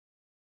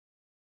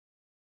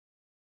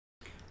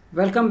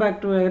Welcome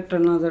back to yet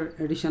another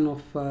edition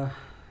of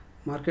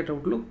Market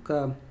Outlook.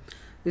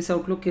 This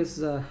outlook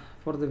is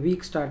for the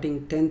week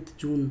starting 10th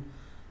June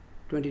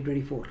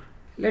 2024.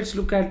 Let's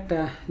look at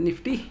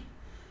Nifty.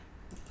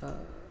 Uh,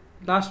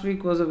 Last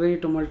week was a very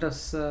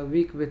tumultuous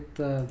week with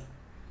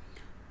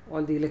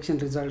all the election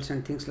results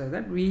and things like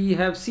that. We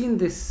have seen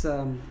this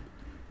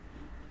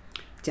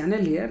channel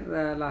here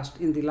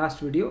in the last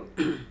video,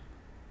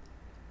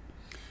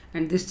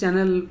 and this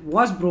channel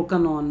was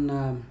broken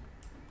on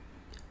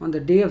the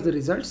day of the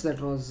results,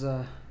 that was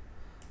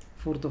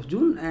 4th of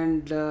June,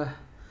 and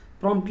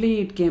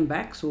promptly it came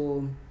back.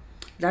 So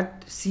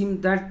that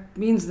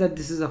means that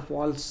this is a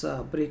false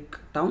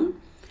breakdown.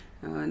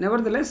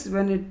 Nevertheless,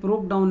 when it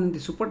broke down in the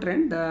super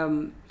trend,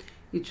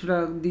 it should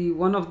have, the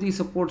one of the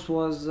supports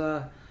was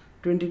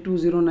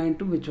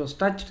 22092, which was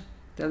touched.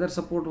 The other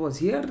support was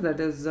here, that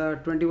is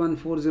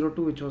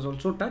 21402, which was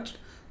also touched.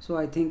 So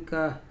I think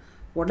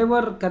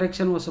whatever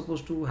correction was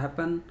supposed to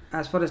happen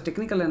as far as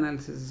technical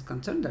analysis is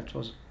concerned, that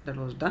was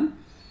done.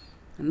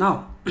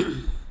 Now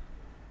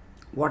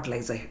what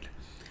lies ahead?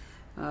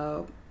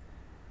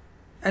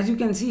 As you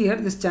can see here,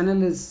 this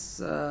channel is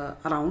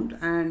around,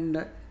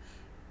 and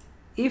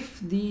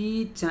if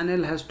the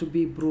channel has to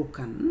be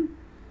broken,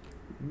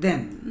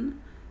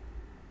 then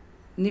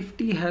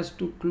Nifty has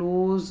to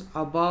close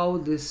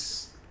above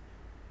this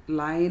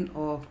line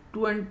of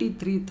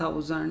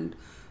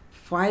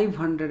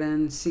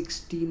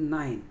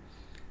 23,569.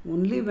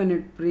 Only when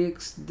it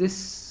breaks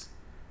this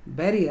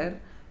barrier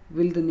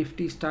will the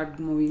Nifty start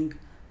moving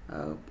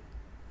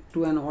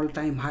to an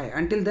all-time high.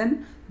 Until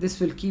then,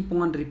 this will keep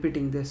on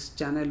repeating. This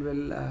channel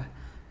will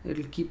it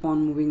will keep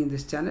on moving in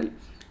this channel.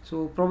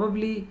 So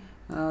probably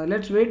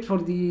let's wait for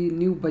the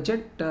new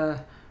budget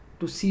to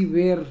see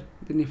where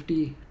the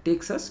Nifty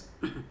takes us.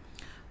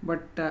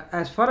 But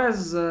as far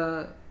as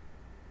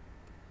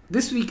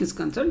this week is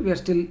concerned, we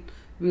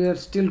are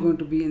still going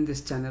to be in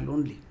this channel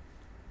only.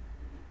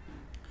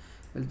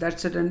 Well,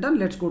 that's it and done.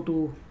 Let's go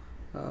to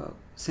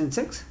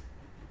Sensex.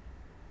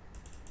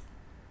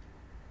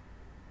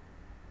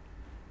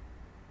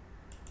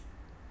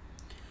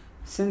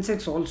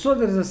 Sensex also,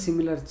 there is a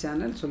similar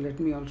channel, so let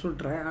me also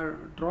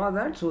draw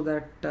that so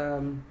that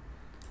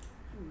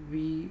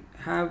we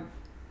have,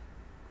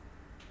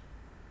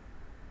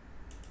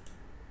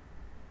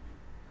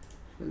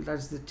 well,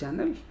 that's the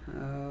channel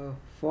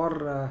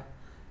for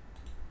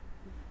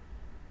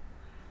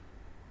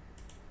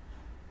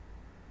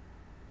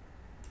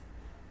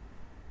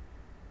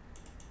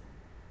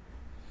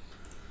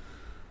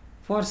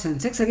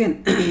Sensex.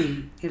 Again,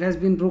 it has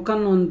been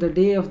broken on the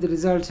day of the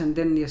results, and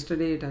then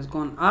yesterday it has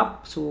gone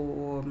up.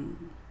 So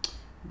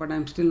but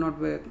I'm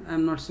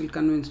not still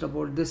convinced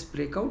about this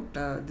breakout.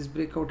 This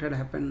breakout had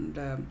happened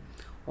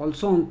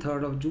also on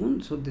 3rd of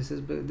June. So this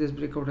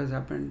breakout has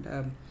happened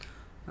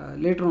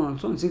later on,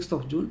 also on 6th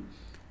of June.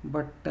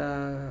 But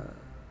I'm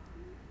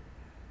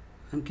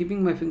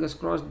keeping my fingers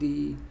crossed.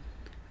 The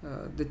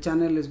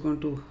channel is going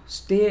to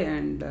stay,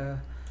 and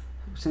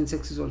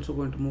Sensex is also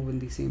going to move in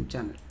the same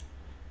channel.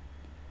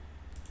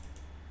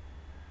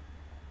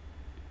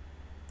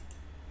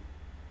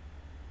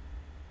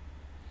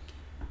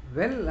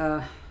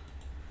 Well,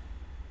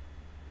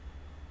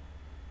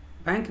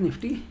 Bank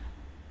Nifty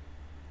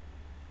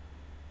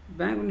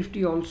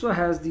also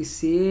has the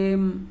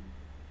same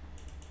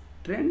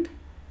trend.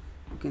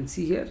 You can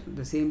see here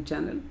the same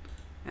channel,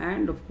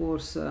 and of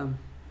course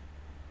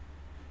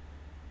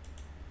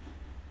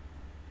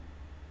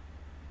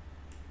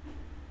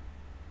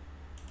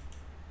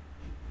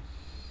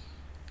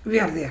we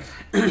are there.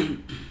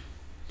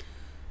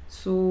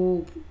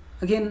 So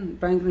again,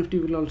 Bank Nifty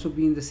will also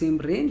be in the same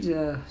range.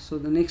 So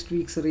the next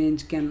week's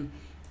range can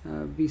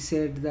be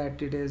said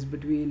that it is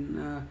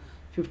between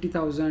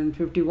 50,000,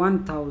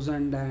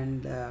 51,000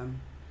 and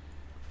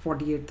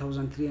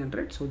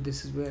 48,300. So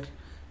this is where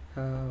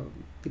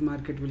the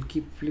market will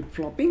keep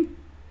flip-flopping.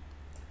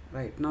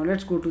 Right, now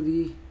let's go to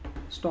the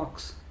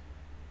stocks.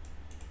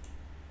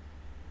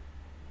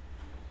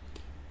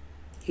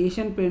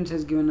 Asian Paints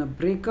has given a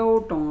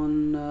breakout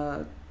on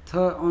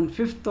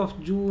 5th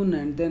of June,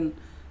 and then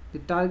the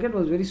target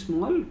was very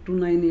small,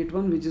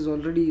 2981, which is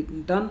already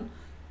done.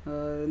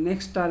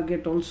 Next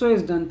target also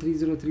is done,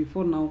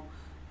 3034. Now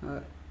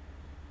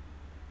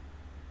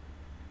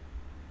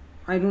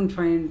I don't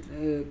find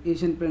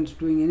Asian Paints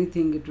doing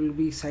anything. It will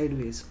be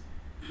sideways.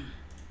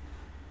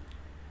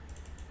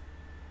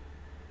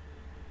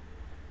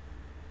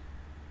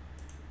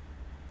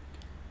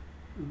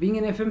 Being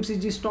an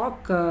FMCG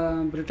stock,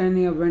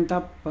 Britannia went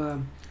up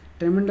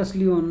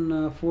tremendously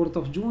on 4th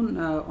of June,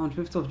 on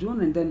 5th of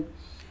June, and then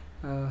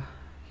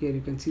here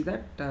you can see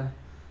that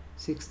 6th,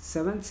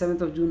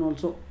 7th of June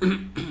also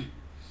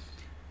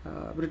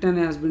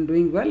Britannia has been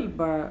doing well.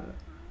 But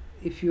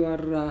if you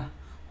are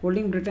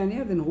holding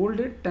Britannia, then hold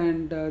it,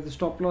 and the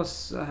stop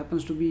loss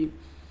happens to be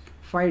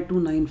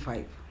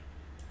 5295.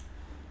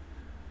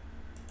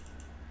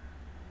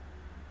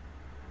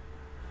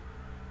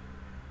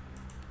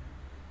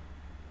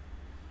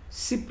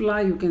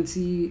 Cipla, you can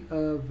see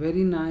a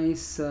very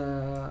nice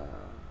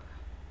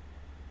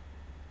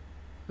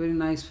very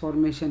nice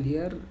formation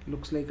here,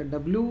 looks like a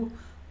W.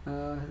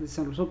 This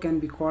also can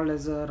be called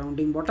as a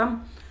rounding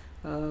bottom.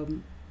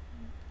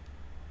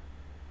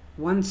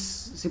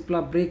 Once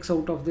Cipla breaks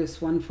out of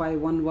this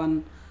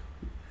 1511,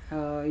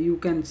 you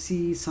can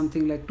see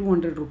something like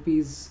 200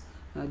 rupees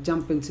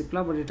jump in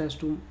Cipla, but it has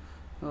to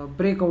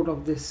break out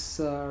of this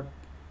the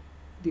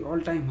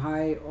all-time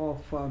high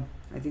of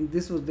I think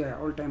this was the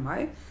all-time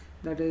high,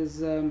 that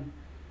is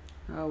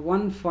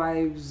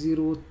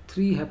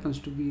 1503 happens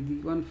to be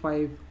the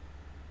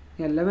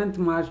 11th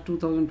March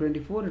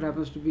 2024. It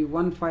happens to be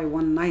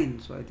 1519.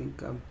 So I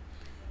think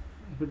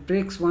if it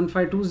breaks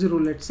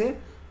 1520, let's say,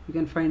 you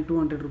can find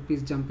 200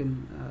 rupees jump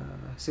in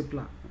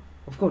Cipla.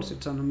 Of course,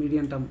 it's on a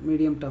medium term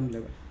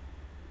level.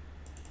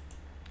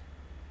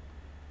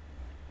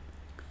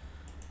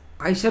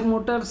 Eicher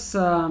Motors,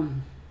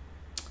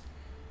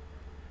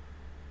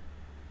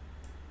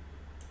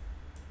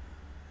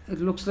 it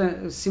looks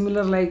like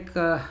similar like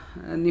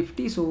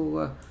Nifty,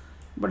 so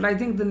but I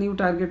think the new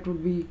target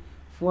would be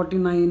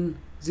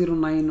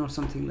 4909 or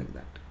something like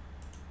that.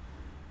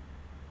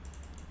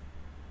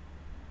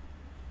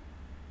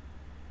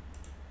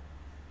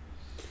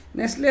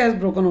 Nestle has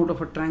broken out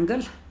of a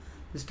triangle.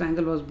 This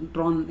triangle was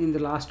drawn in the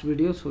last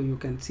video, so you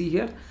can see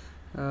here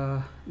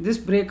this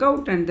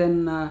breakout, and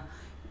then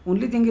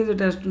only thing is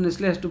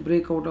Nestle has to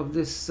break out of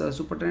this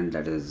super trend,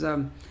 that is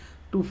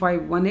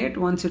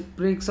 2518. Once it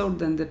breaks out,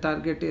 then the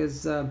target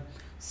is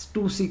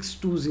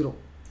 2620.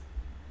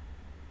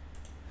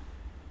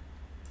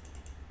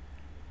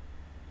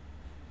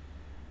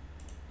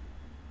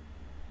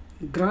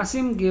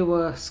 Grasim gave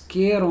a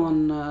scare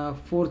on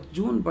 4th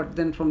June, but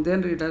then from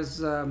then it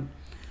has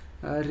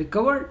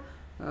recovered.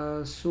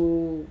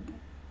 So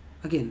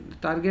again, the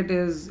target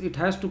is it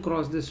has to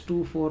cross this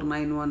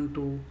 2491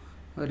 to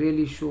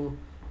really show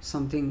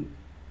something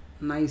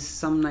nice,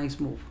 some nice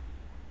move.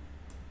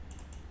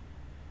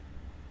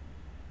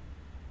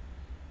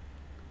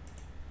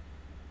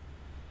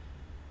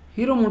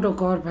 Hero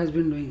MotoCorp has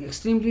been doing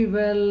extremely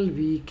well.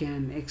 We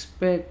can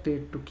expect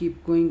it to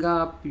keep going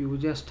up. You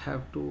just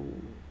have to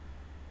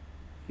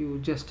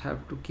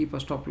keep a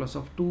stop loss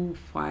of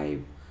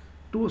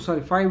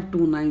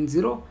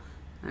 5290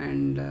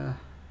 and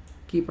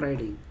keep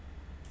riding.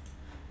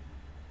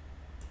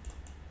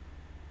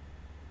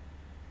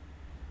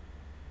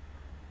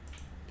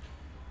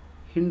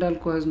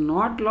 Hindalco has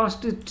not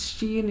lost its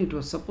sheen. It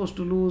was supposed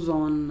to lose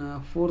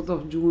on 4th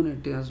of June.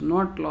 It has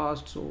not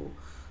lost, so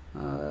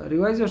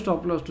revise your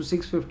stop loss to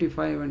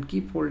 655 and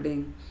keep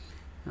holding.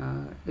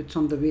 It's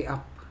on the way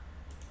up.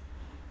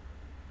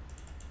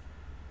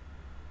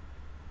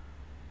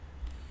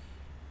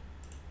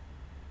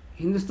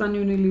 Hindustan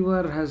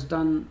Unilever has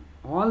done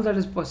all that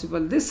is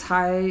possible. This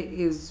high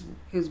is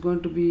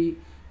going to be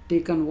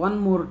taken one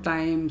more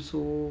time,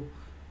 so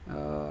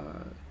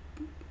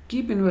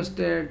keep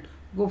invested.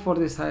 Go for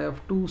this high of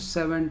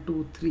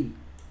 2723.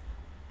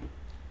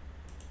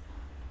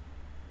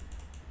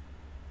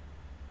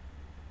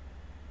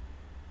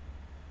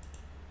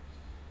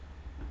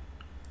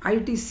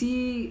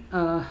 ITC,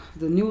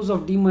 the news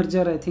of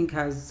demerger, I think,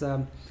 has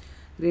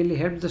really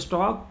helped the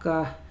stock.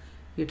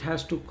 It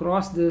has to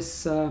cross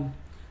this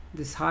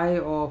this high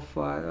of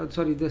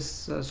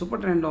this super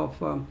trend of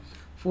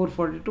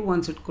 442.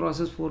 Once it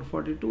crosses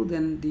 442,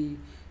 then the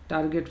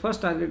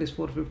first target is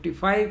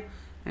 455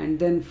 and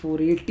then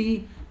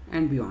 480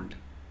 and beyond.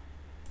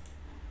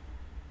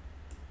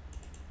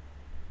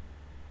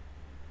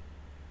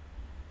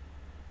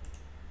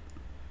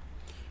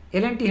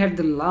 L&T had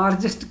the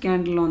largest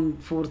candle on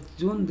 4th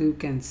June. You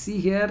can see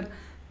here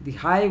the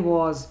high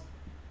was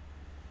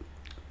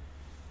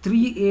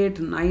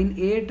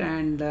 3898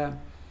 and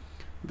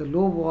the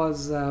low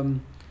was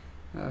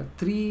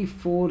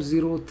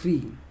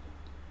 3320,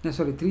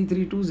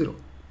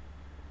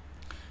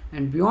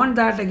 and beyond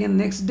that, again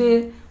next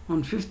day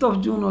on 5th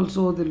of June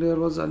also there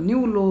was a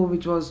new low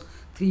which was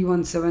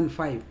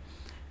 3175.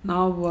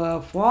 Now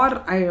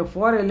for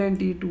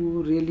L&T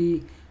to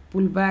really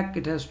pull back,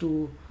 it has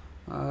to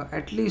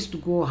at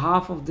least go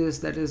half of this,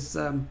 that is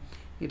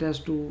it has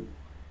to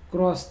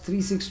cross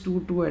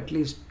 3622 at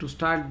least to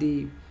start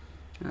the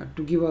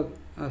to give a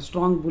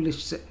strong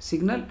bullish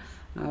signal,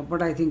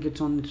 but I think it's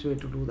on its way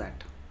to do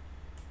that.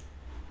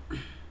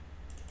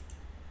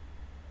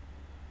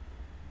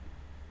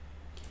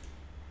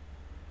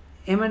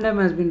 M&M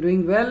has been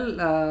doing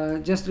well.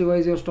 Just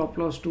revise your stop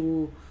loss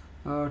to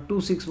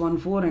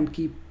 2614 and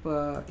keep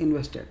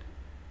invested.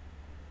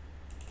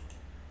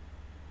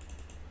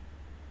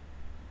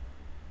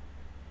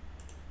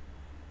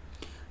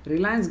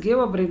 Reliance gave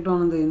a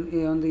breakdown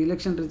on the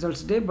election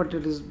results day, but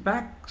it is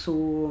back.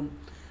 So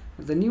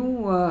the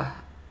new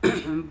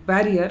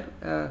barrier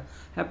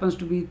happens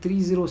to be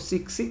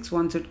 3066.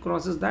 Once it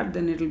crosses that,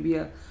 then it will be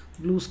a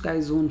blue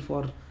sky zone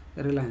for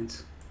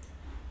Reliance.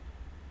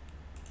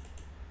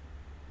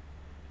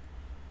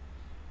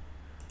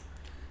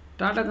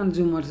 Tata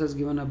Consumers has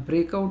given a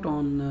breakout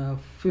on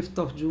 5th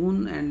of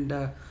June, and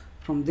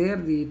from there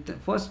the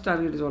first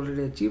target is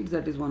already achieved,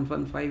 that is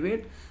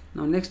 1158.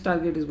 Now next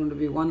target is going to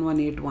be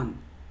 1181.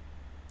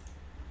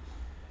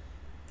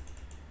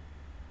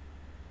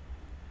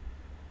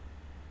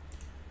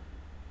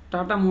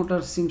 Tata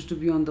Motors seems to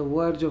be on the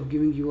verge of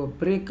giving you a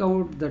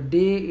breakout. The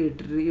day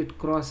it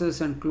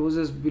crosses and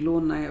closes below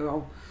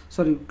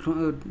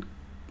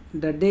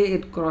the day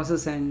it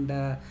crosses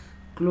and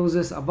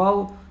closes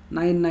above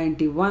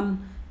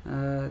 991,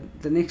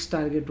 the next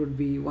target would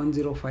be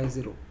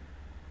 1050.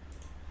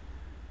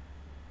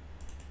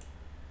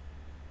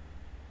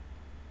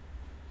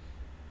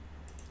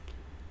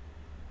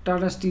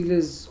 Tata Steel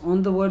is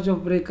on the verge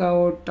of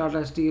breakout.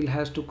 Tata Steel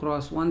has to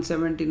cross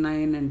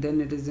 179 and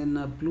then it is in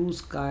a blue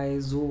sky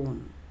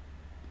zone.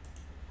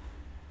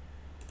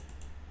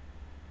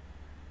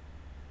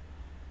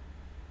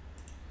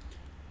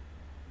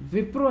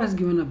 Wipro has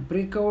given a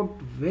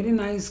breakout, very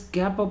nice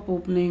gap up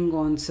opening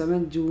on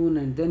 7th June,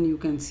 and then you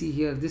can see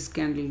here this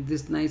candle,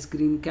 this nice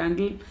green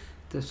candle.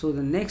 So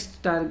the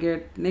next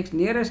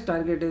nearest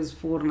target is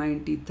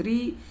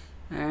 493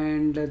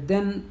 and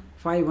then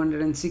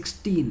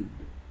 516.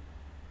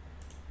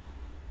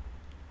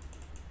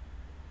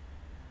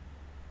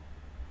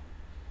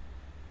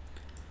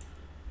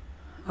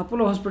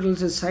 Apollo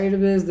Hospitals is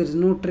sideways. There is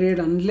no trade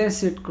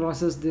unless it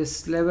crosses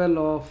this level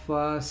of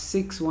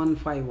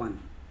 6151.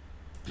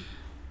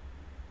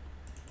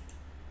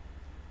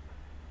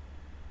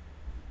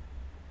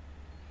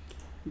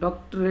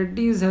 Dr.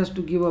 Reddy's has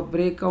to give a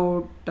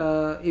breakout.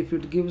 If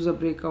it gives a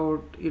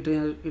breakout, it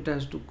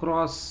has to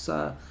cross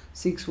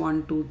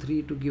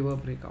 6123 to give a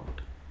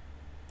breakout.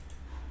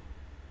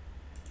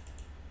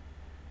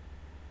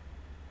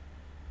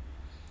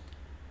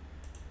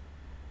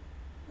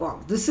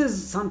 Wow, this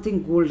is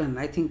something golden.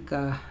 I think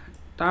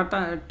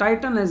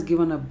Titan has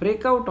given a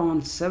breakout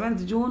on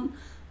 7th June.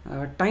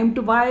 Time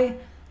to buy.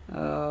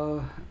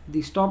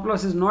 The stop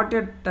loss is not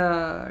yet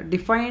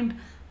defined,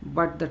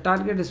 but the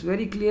target is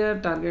very clear.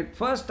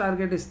 First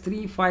target is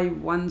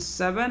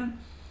 3517.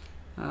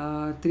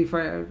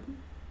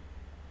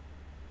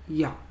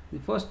 The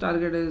first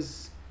target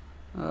is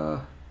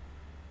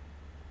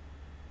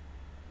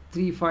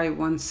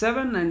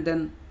 3517, and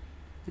then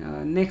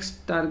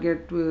next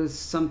target was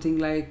something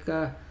like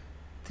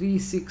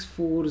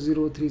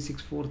 3640,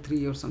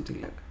 3643 or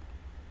something like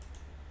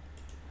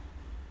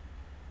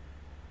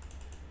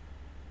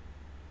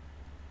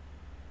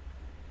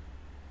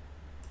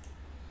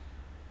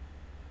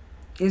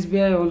that.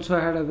 SBI also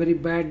had a very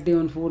bad day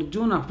on 4th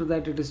June. After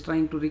that it is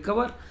trying to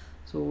recover,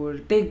 so it will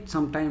take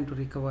some time to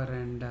recover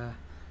and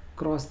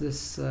cross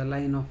this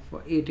line of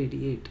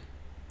 888.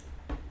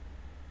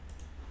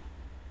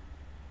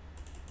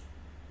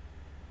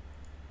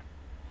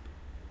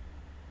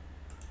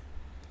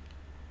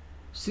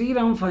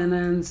 Shriram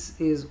Finance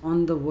is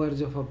on the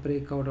verge of a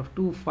breakout of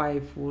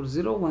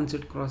 2540. Once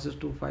it crosses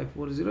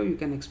 2540, you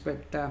can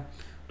expect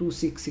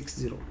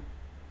 2660.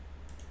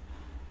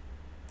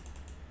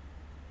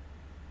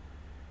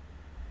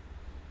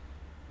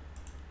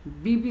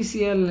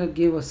 BPCL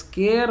gave a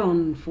scare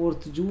on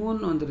 4th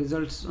June on the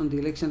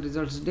election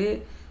results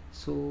day.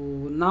 So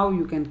now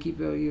you can keep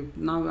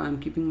now I'm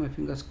keeping my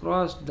fingers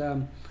crossed.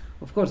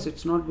 Of course,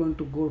 it's not going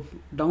to go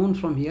down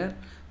from here,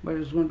 but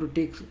it's going to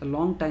take a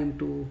long time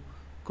to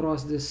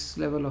cross this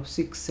level of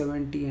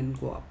 670 and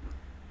go up.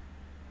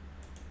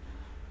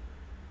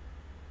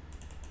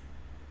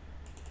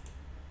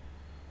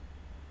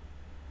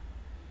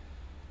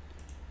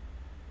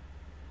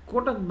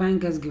 Kotak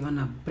Bank has given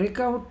a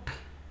breakout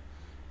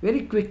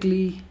very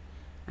quickly,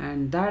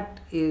 and that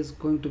is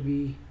going to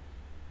be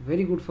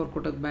very good for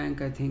Kotak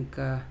Bank. I think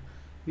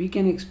we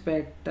can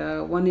expect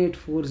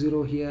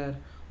 1840 here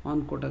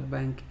on Kotak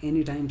Bank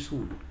anytime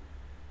soon.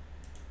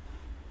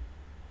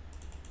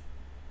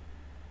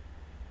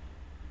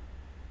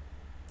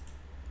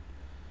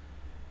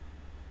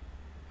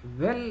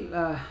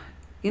 Well,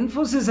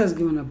 Infosys has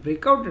given a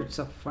breakout. It's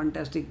a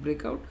fantastic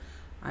breakout.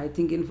 I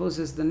think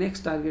Infosys, the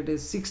next target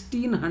is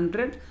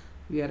 1600.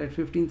 We are at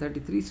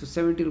 1533, so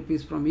 70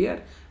 rupees from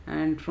here,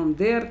 and from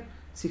there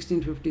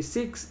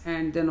 1656,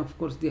 and then of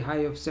course the high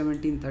of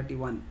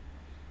 1731.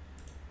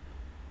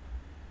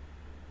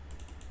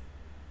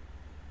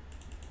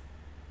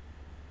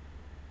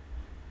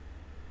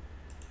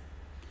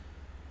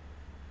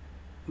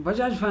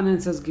 Bajaj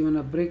Finance has given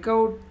a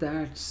breakout.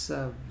 That's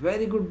a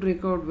very good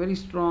breakout, very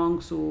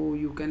strong, so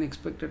you can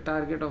expect a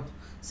target of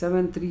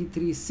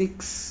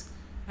 7336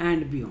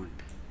 and beyond.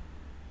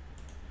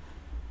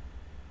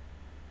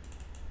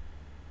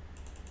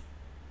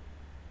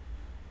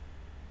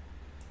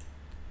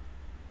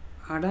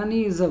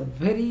 Adani is a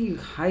very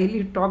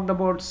highly talked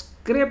about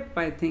script.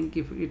 I think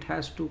if it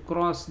has to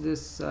cross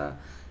this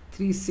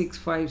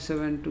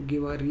 3657 to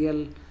give a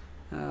real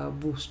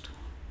boost.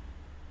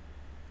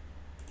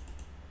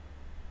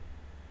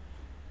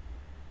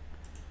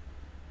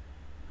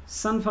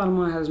 Sun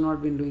Pharma has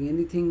not been doing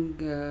anything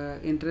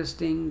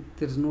interesting.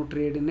 There is no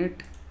trade in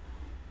it.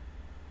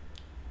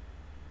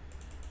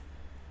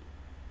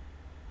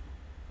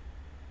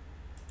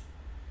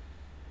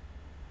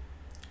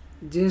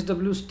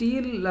 JSW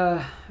Steel,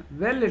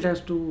 well, it has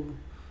to,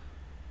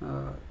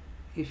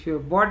 if you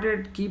have bought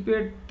it, keep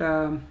it,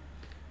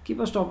 keep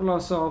a stop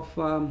loss of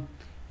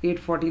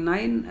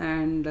 849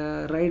 and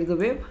ride the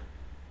wave.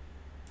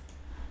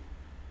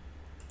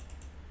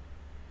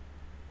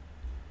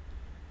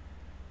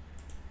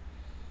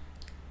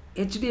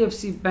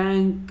 HDFC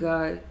Bank,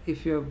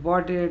 if you have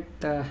bought it,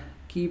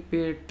 keep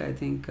it. I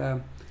think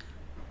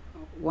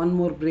one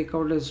more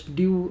breakout is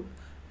due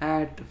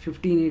at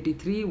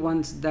 1583.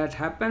 Once that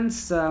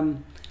happens, the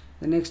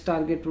next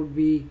target would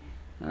be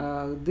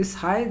this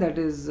high, that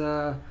is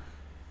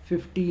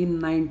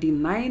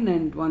 1599,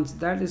 and once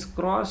that is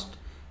crossed,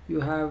 you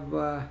have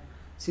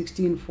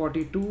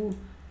 1642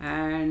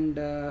 and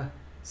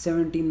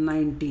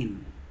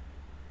 1719.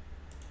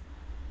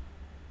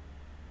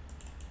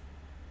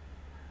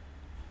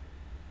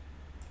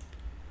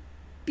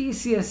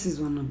 TCS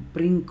is on the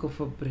brink of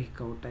a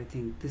breakout. I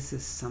think this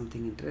is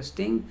something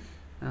interesting.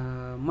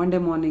 Monday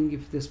morning,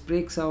 if this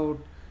breaks out,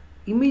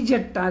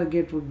 immediate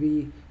target would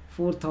be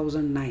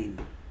 4009.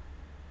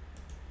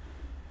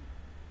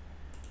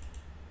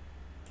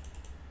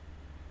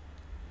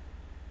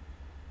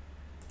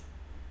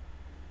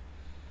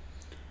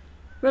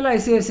 Well,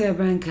 ICICI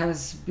Bank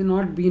has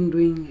not been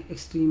doing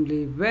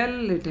extremely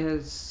well. It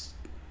has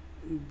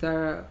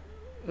the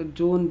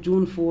June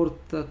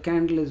 4th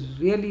candle is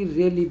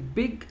really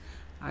big.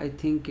 I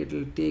think it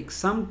will take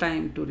some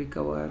time to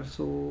recover,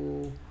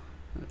 so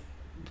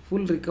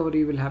full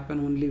recovery will happen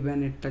only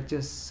when it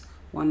touches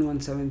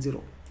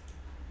 1170.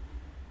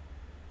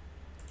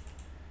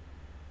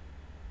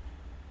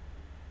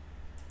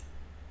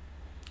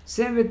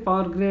 Same with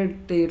Power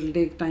Grid, it will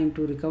take time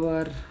to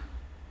recover.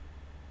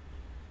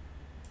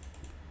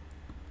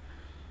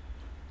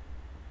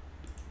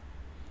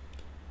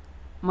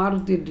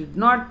 Maruti did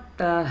not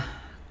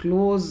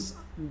close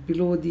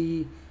below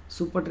the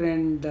super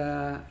trend,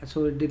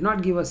 so it did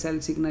not give a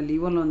sell signal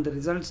even on the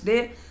results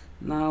day.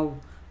 Now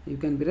you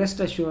can be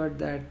rest assured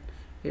that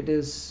it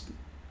is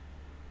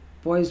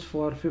poised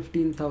for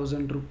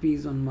 15,000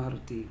 rupees on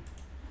Maruti.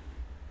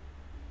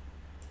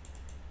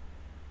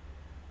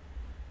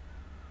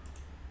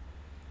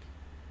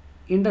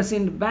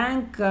 IndusInd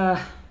Bank,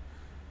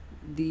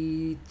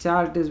 the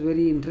chart is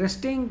very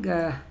interesting,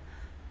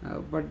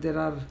 but there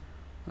are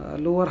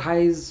lower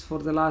highs for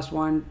the last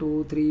 1,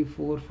 2, 3,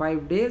 4,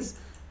 5 days.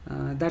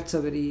 That's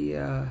a very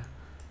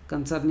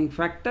concerning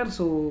factor.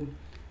 So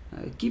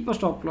keep a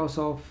stop loss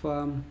of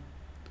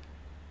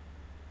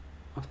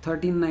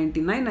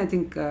 1399. I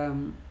think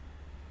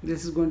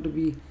this is going to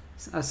be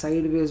a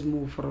sideways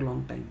move for a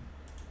long time.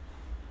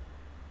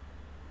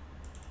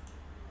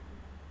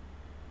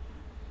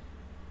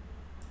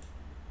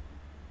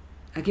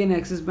 Again,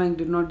 Axis Bank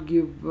did not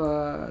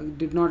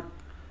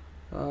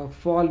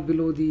fall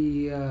below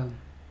the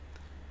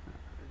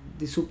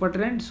super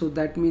trend, so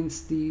that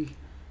means the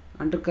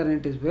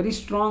undercurrent is very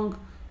strong.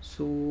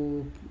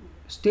 So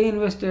stay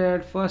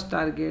invested. First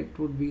target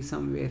would be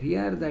somewhere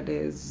here, that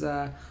is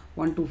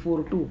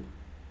 1242.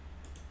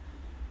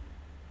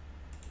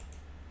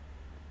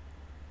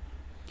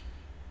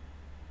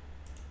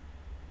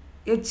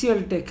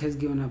 HCL Tech has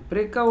given a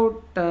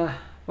breakout.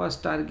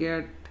 First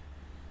target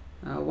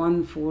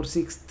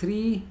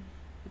 1463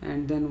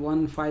 and then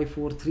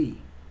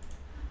 1543.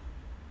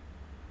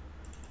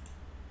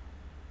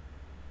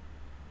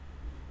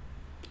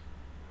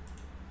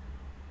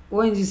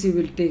 ONGC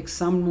will take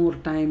some more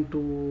time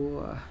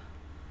to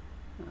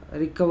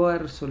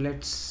recover, so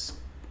let's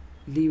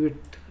leave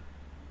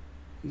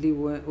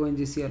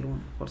ONGC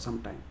alone for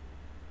some time.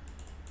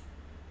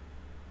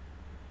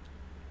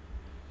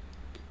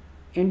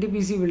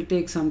 NTPC will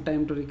take some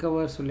time to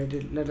recover, so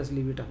let us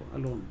leave it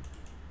alone.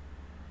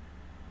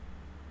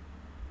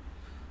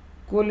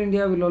 Coal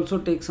India will also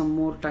take some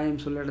more time,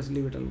 so let us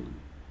leave it alone.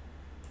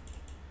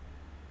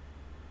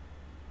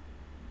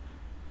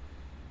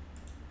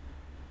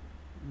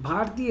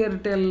 Bharti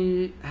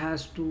Airtel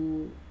has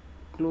to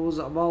close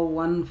above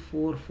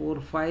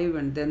 1445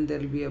 and then there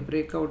will be a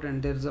breakout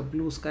and there is a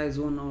blue sky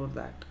zone over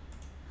that.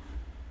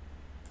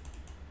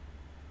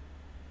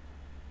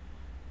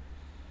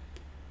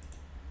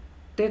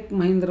 Tech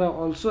Mahindra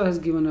also has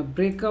given a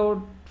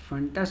breakout,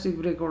 fantastic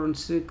breakout on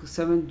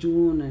 7th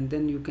June, and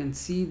then you can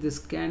see this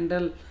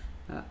candle.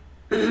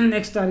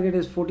 Next target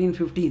is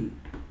 1415.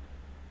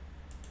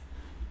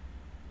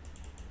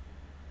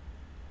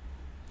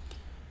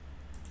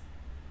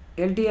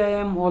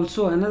 LTIM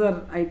also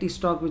another IT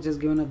stock which has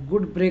given a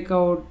good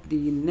breakout.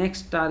 The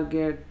next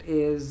target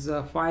is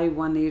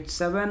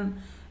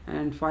 5187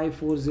 and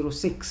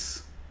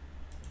 5406.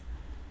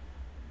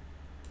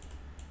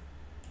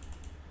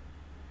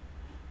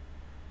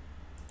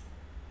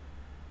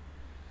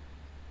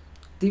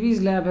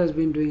 Divi's Lab has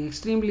been doing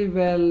extremely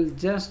well.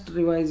 Just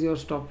revise your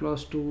stop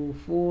loss to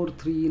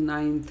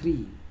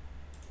 4393.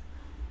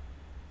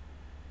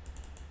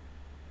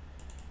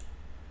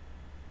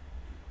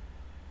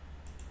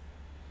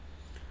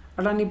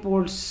 Adani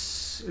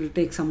Ports will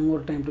take some more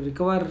time to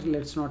recover.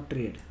 Let's not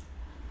trade.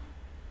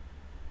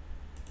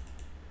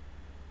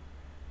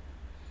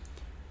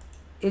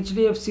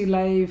 HDFC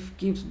Life,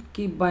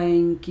 keep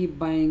buying.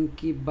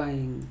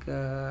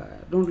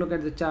 Don't look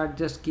at the chart,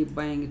 just keep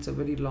buying. It's a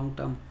very long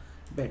term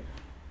bet.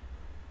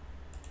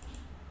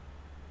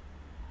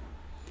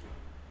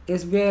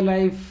 SBI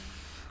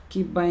Life,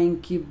 keep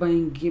buying.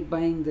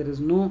 There is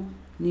no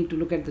need to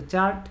look at the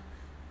chart.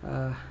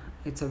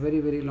 it's a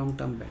very long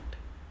term bet.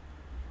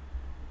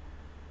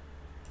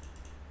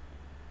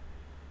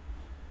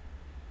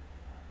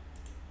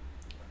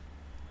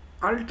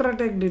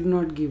 Ultratech did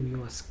not give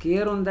you a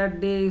scare on that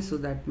day, so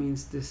that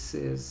means this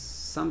is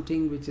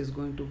something which is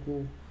going to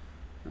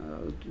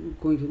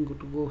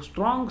go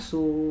strong.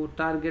 So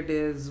target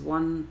is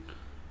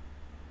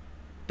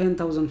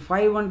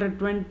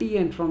 10,520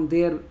 and from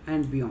there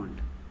and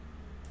beyond.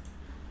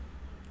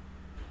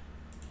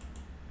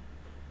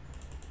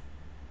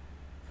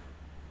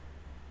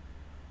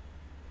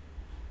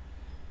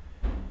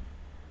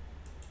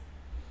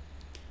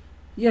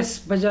 Yes,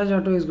 Bajaj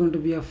Auto is going to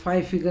be a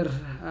 5-figure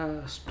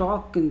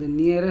stock in the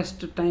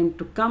nearest time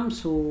to come.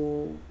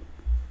 So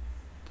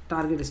the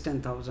target is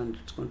 10,000.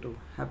 It's going to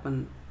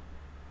happen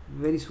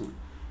very soon.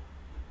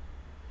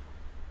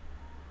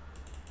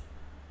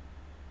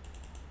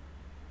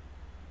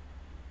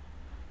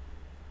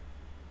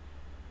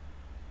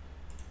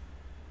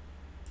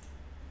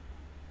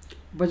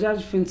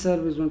 Bajaj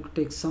Finserv is going to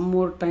take some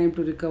more time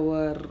to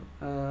recover.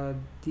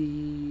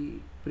 The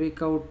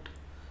breakout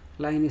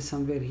line is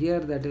somewhere here,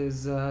 that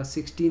is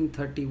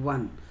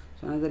 1631,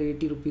 so another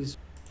 80 rupees.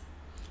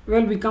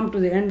 Well, we come to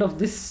the end of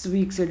this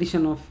week's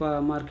edition of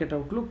Market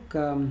Outlook.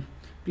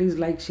 Please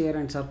like, share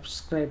and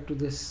subscribe to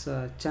this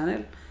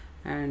channel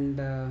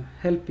and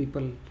help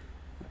people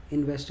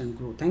invest and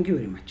grow. Thank you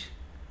very much.